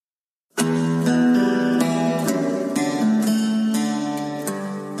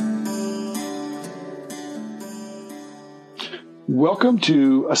Welcome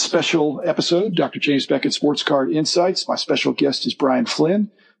to a special episode, Dr. James Beckett Sports Card Insights. My special guest is Brian Flynn.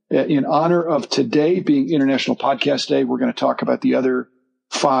 In honor of today being International Podcast Day, we're going to talk about the other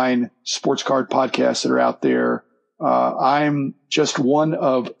fine sports card podcasts that are out there. I'm just one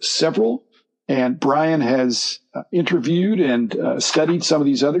of several, and Brian has interviewed and studied some of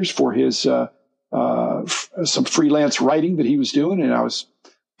these others for his some freelance writing that he was doing, and I was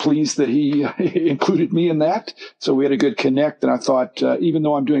pleased that he included me in that. So we had a good connect. And I thought, even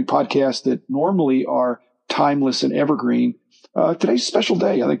though I'm doing podcasts that normally are timeless and evergreen, today's a special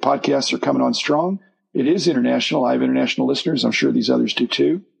day. I think podcasts are coming on strong. It is international. I have international listeners. I'm sure these others do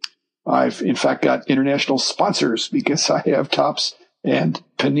too. I've in fact got international sponsors because I have Topps and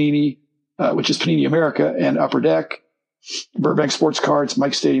Panini, which is Panini America, and Upper Deck, Burbank Sports Cards,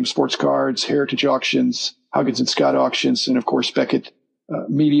 Mike Stadium Sports Cards, Heritage Auctions, Huggins and Scott Auctions, and of course Beckett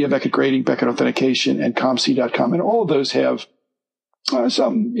Media, Beckett Grading, Beckett Authentication, and ComC.com. And all of those have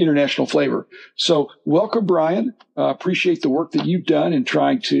some international flavor. So welcome, Brian. Appreciate the work that you've done in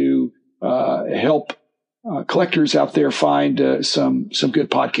trying to help collectors out there find some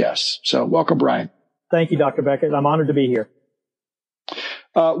good podcasts. So welcome, Brian. Thank you, Dr. Beckett. I'm honored to be here.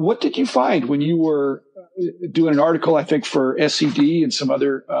 What did you find when you were doing an article, I think, for SCD and some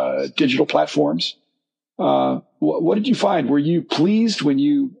other digital platforms? What did you find? Were you pleased when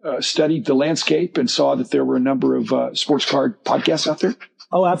you studied the landscape and saw that there were a number of sports card podcasts out there?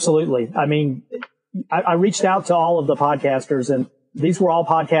 Oh, absolutely. I mean, I reached out to all of the podcasters, and these were all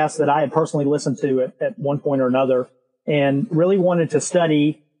podcasts that I had personally listened to at one point or another, and really wanted to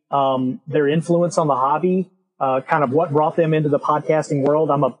study their influence on the hobby, kind of what brought them into the podcasting world.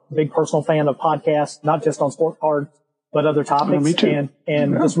 I'm a big personal fan of podcasts, not just on sport cards, but other topics. Me too.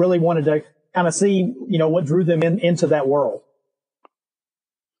 And just really wanted to kind of see, what drew them into that world.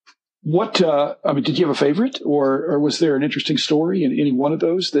 Did you have a favorite, or was there an interesting story in any one of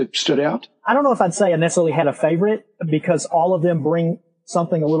those that stood out? I don't know if I'd say I necessarily had a favorite, because all of them bring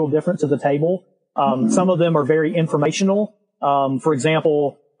something a little different to the table. Some of them are very informational. For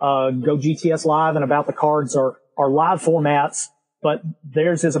example, Go GTS Live and About the Cards are live formats, but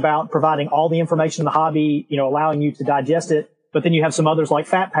theirs is about providing all the information in the hobby, allowing you to digest it. But then you have some others like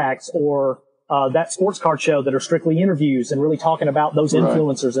Fat Packs or That Sports Card Show that are strictly interviews and really talking about those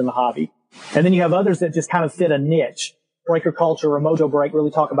influencers in the hobby. And then you have others that just kind of fit a niche. Breaker Culture or Mojo Break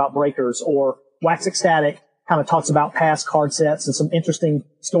really talk about breakers, or Wax Ecstatic kind of talks about past card sets and some interesting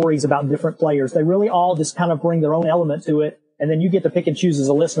stories about different players. They really all just kind of bring their own element to it. And then you get to pick and choose as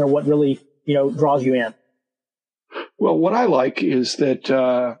a listener what really, draws you in. Well, what I like is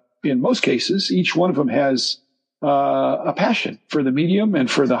that in most cases, each one of them has a passion for the medium and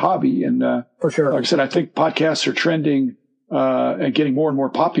for the hobby. And for sure, like I said, I think podcasts are trending and getting more and more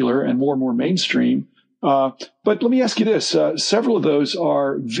popular and more mainstream. But let me ask you this. Several of those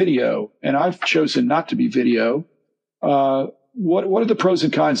are video, and I've chosen not to be video. What are the pros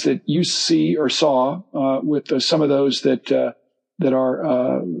and cons that you see or saw with some of those that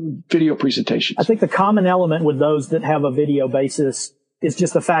are video presentations? I think the common element with those that have a video basis is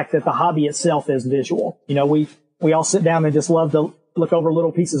just the fact that the hobby itself is visual. We all sit down and just love to look over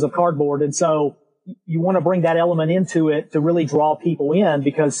little pieces of cardboard. And so you want to bring that element into it to really draw people in,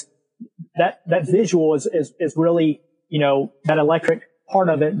 because that visual is really, that electric part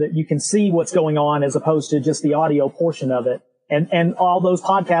of it, that you can see what's going on as opposed to just the audio portion of it. And all those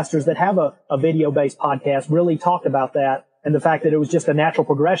podcasters that have a video based podcast really talked about that, and the fact that it was just a natural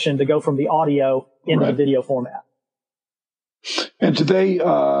progression to go from the audio into the video format. And today,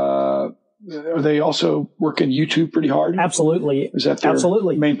 are they also working YouTube pretty hard? Absolutely. Is that their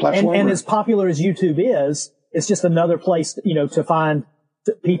main platform? And as popular as YouTube is, it's just another place, to find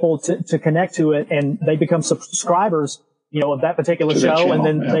people to connect to it, and they become subscribers, of that particular show. Channel, and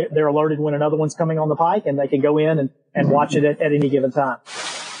then they're alerted when another one's coming on the pike, and they can go in and watch it at any given time.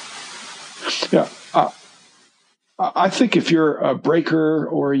 Yeah. I think if you're a breaker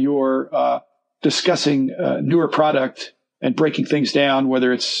or you're discussing a newer product and breaking things down,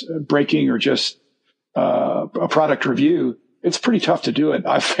 whether it's breaking or just a product review, it's pretty tough to do it,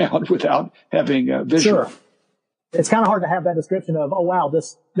 I've found, without having a visual. Sure. It's kind of hard to have that description of, oh, wow,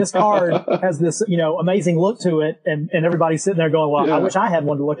 this card has this, amazing look to it. And everybody's sitting there going, well, I wish I had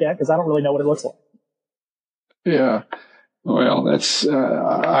one to look at, because I don't really know what it looks like. Yeah. Well, that's,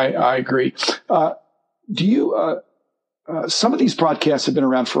 I agree. Do you, some of these broadcasts have been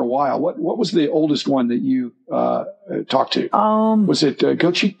around for a while. What was the oldest one that you talked to? Was it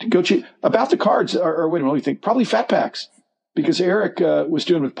Go Cheat About the Cards? Or wait a minute, let me think. Probably Fat Packs, because Eric was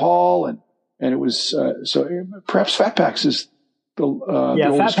doing with Paul, and it was so perhaps Fat Packs is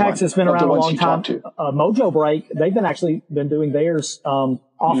the Fat Packs has been around a long time. To. Mojo Break, they've been doing theirs off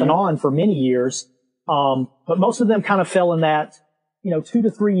and on for many years. But most of them kind of fell in that 2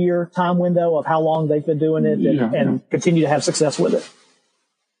 to 3 year time window of how long they've been doing it and continue to have success with it.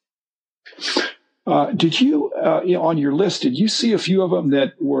 Did you, on your list, did you see a few of them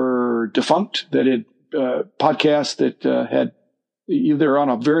that were defunct, that had podcasts that had either on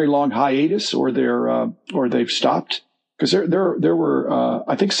a very long hiatus or they've stopped? Because there were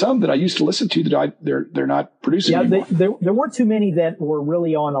I think some that I used to listen to that they're not producing anymore. There weren't too many that were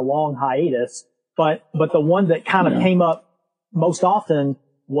really on a long hiatus, but the one that kind of came up most often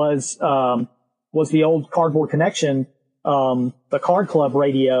was the old Cardboard Connection, the Card Club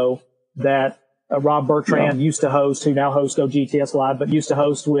radio that Rob Bertrand used to host, who now hosts Go GTS Live, but used to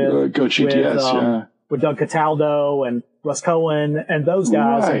host with Go GTS, with Doug Cataldo and Russ Cohen and those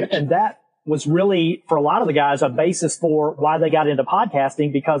guys, right. and that was really, for a lot of the guys, a basis for why they got into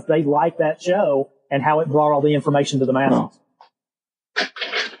podcasting, because they liked that show and how it brought all the information to the masses.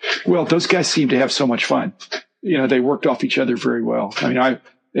 Well, those guys seem to have so much fun. They worked off each other very well. I mean,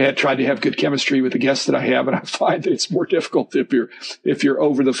 they had tried to have good chemistry with the guests that I have, and I find that it's more difficult if you're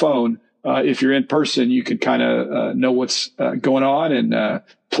over the phone. If you're in person, you can kind of know what's going on and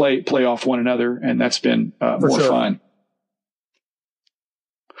play off one another, and that's been more fun.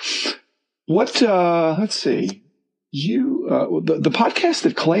 What, let's see, the podcast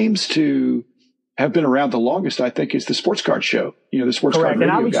that claims to have been around the longest, I think, is the Sports Card Show. The Sports Card Radio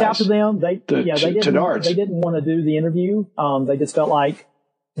and I reached guys. out to them. They didn't want to do the interview. They just felt like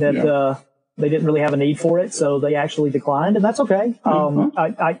that they didn't really have a need for it, so they actually declined, and that's okay.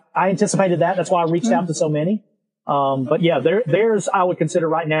 I anticipated that. That's why I reached out to so many. But theirs I would consider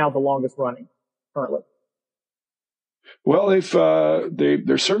right now the longest running currently. Well,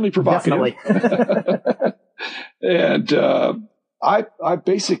 they're certainly provocative. Definitely. And I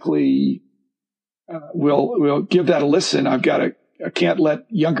basically will give that a listen. I can't let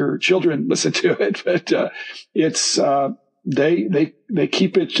younger children listen to it, but it's they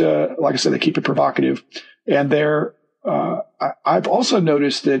keep it like I said, they keep it provocative. And I've also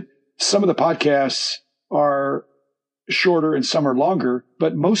noticed that some of the podcasts are shorter and some are longer,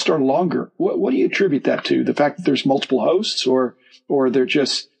 but most are longer. What do you attribute that to? The fact that there's multiple hosts, or they're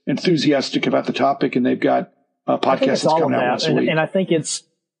just enthusiastic about the topic and they've got podcasts that's coming out once a week? And I think it's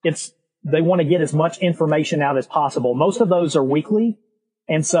they want to get as much information out as possible. Most of those are weekly,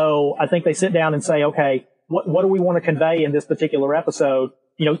 and so I think they sit down and say, okay, what do we want to convey in this particular episode?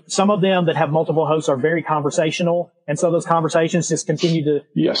 Some of them that have multiple hosts are very conversational, and so those conversations just continue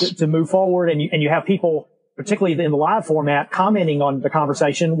to move forward, and you have people, particularly in the live format, commenting on the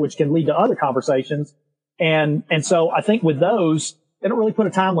conversation, which can lead to other conversations. And so I think with those, they don't really put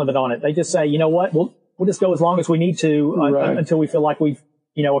a time limit on it. They just say, you know what, we'll just go as long as we need to until we feel like we've,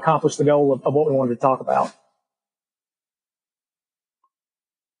 accomplished the goal of what we wanted to talk about.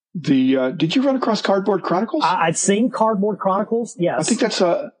 Did you run across Cardboard Chronicles? I'd seen Cardboard Chronicles. Yes. I think that's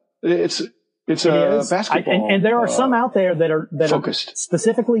it's a basketball. And there are some out there that are focused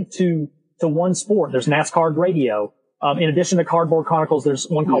specifically to one sport. There's NASCAR Radio. In addition to Cardboard Chronicles, there's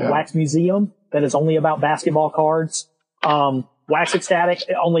one called Wax Museum that is only about basketball cards. Wax Ecstatic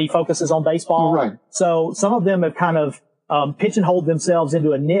only focuses on baseball. Right. So some of them have kind of pigeonholed themselves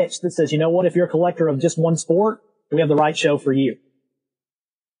into a niche that says, you know what, if you're a collector of just one sport, we have the right show for you.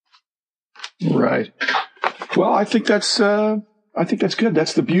 Right. Well, I think that's good.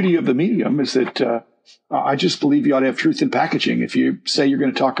 That's the beauty of the medium, is that I just believe you ought to have truth in packaging. If you say you're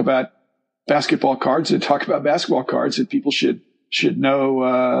going to talk about basketball cards, and talk about basketball cards, and people should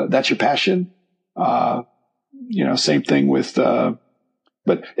know that's your passion. Same thing with.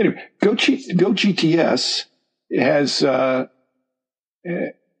 But anyway, Go GTS has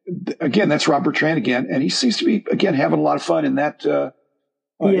again. That's Rob Bertrand again, and he seems to be again having a lot of fun in that.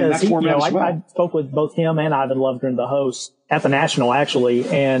 I spoke with both him and Ivan Lovegren, the host, at the National, actually.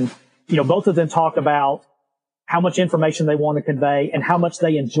 And, both of them talk about how much information they want to convey and how much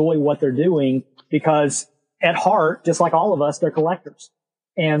they enjoy what they're doing, because at heart, just like all of us, they're collectors.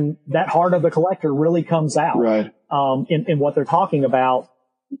 And that heart of the collector really comes out in what they're talking about,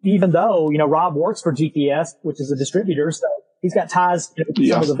 even though, Rob works for GTS, which is a distributor. So he's got ties to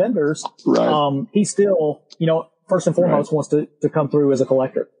some of the vendors. Right. He still, first and foremost, wants to come through as a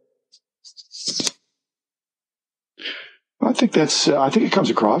collector. I think it comes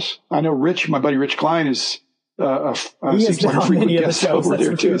across. I know my buddy Rich Klein seems like a frequent guest over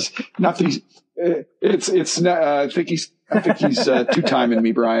there too. It's not that he's, it's not, I think he's two-timing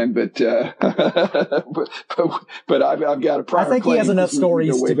me, Brian, but I've got a prior. I think he has enough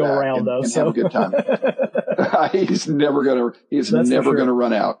stories to go around, though. So have a good time. He's never going to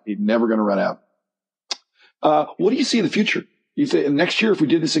run out. He's never going to run out. What do you see in the future? You think next year, if we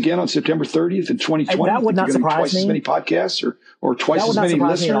did this again on September 30th in 2020, that would not surprise twice me. As many podcasts or twice as many listeners? That would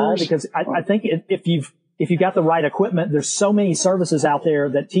not surprise me at all, because I think if you've got the right equipment, there's so many services out there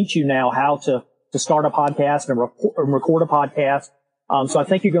that teach you now how to start a podcast and record a podcast. So I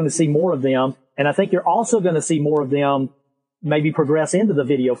think you're going to see more of them. And I think you're also going to see more of them maybe progress into the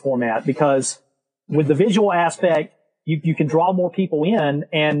video format, because with the visual aspect, you can draw more people in,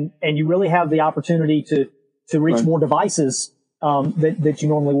 and you really have the opportunity to reach more devices that you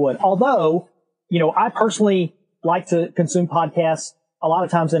normally would. Although, I personally like to consume podcasts a lot of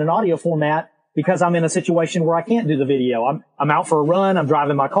times in an audio format, because I'm in a situation where I can't do the video. I'm out for a run. I'm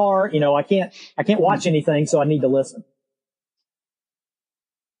driving my car. I can't watch anything, so I need to listen.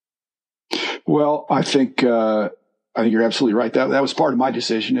 Well, I think you're absolutely right. That was part of my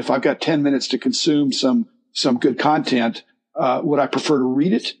decision. If I've got 10 minutes to consume some good content, would I prefer to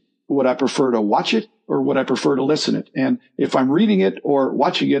read it? Would I prefer to watch it? Or would I prefer to listen it? And if I'm reading it or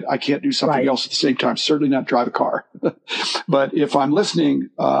watching it, I can't do something else at the same time. Certainly not drive a car. But if I'm listening,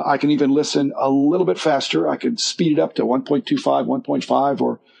 I can even listen a little bit faster. I can speed it up to 1.25,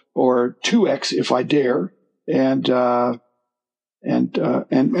 1.5, or 2x if I dare, and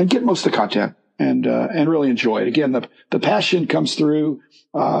get most of the content and really enjoy it. Again, the passion comes through.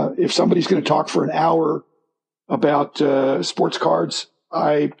 If somebody's going to talk for an hour about sports cards,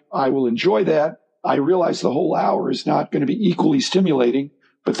 I will enjoy that. I realize the whole hour is not going to be equally stimulating,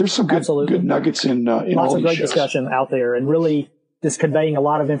 but there's some good nuggets in all these shows. Lots of great discussion out there, and really just conveying a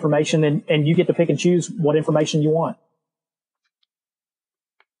lot of information, and you get to pick and choose what information you want.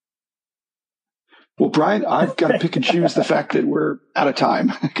 Well, Brian, I've got to pick and choose the fact that we're out of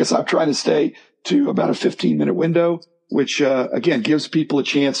time, because I'm trying to stay to about a 15-minute window, which, again, gives people a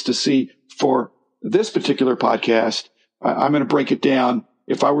chance to see. For this particular podcast, I'm going to break it down.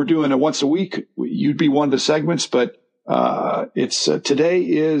 If I were doing it once a week, you'd be one of the segments, but today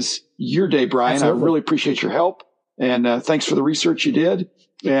is your day, Brian. Absolutely. I really appreciate your help, and thanks for the research you did.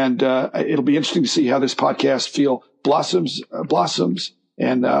 And it'll be interesting to see how this podcast blossoms.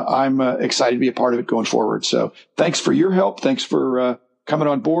 And I'm excited to be a part of it going forward. So thanks for your help. Thanks for coming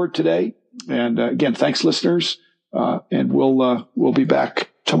on board today. And again, thanks, listeners. And we'll be back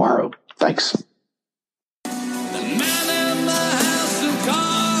tomorrow. Thanks.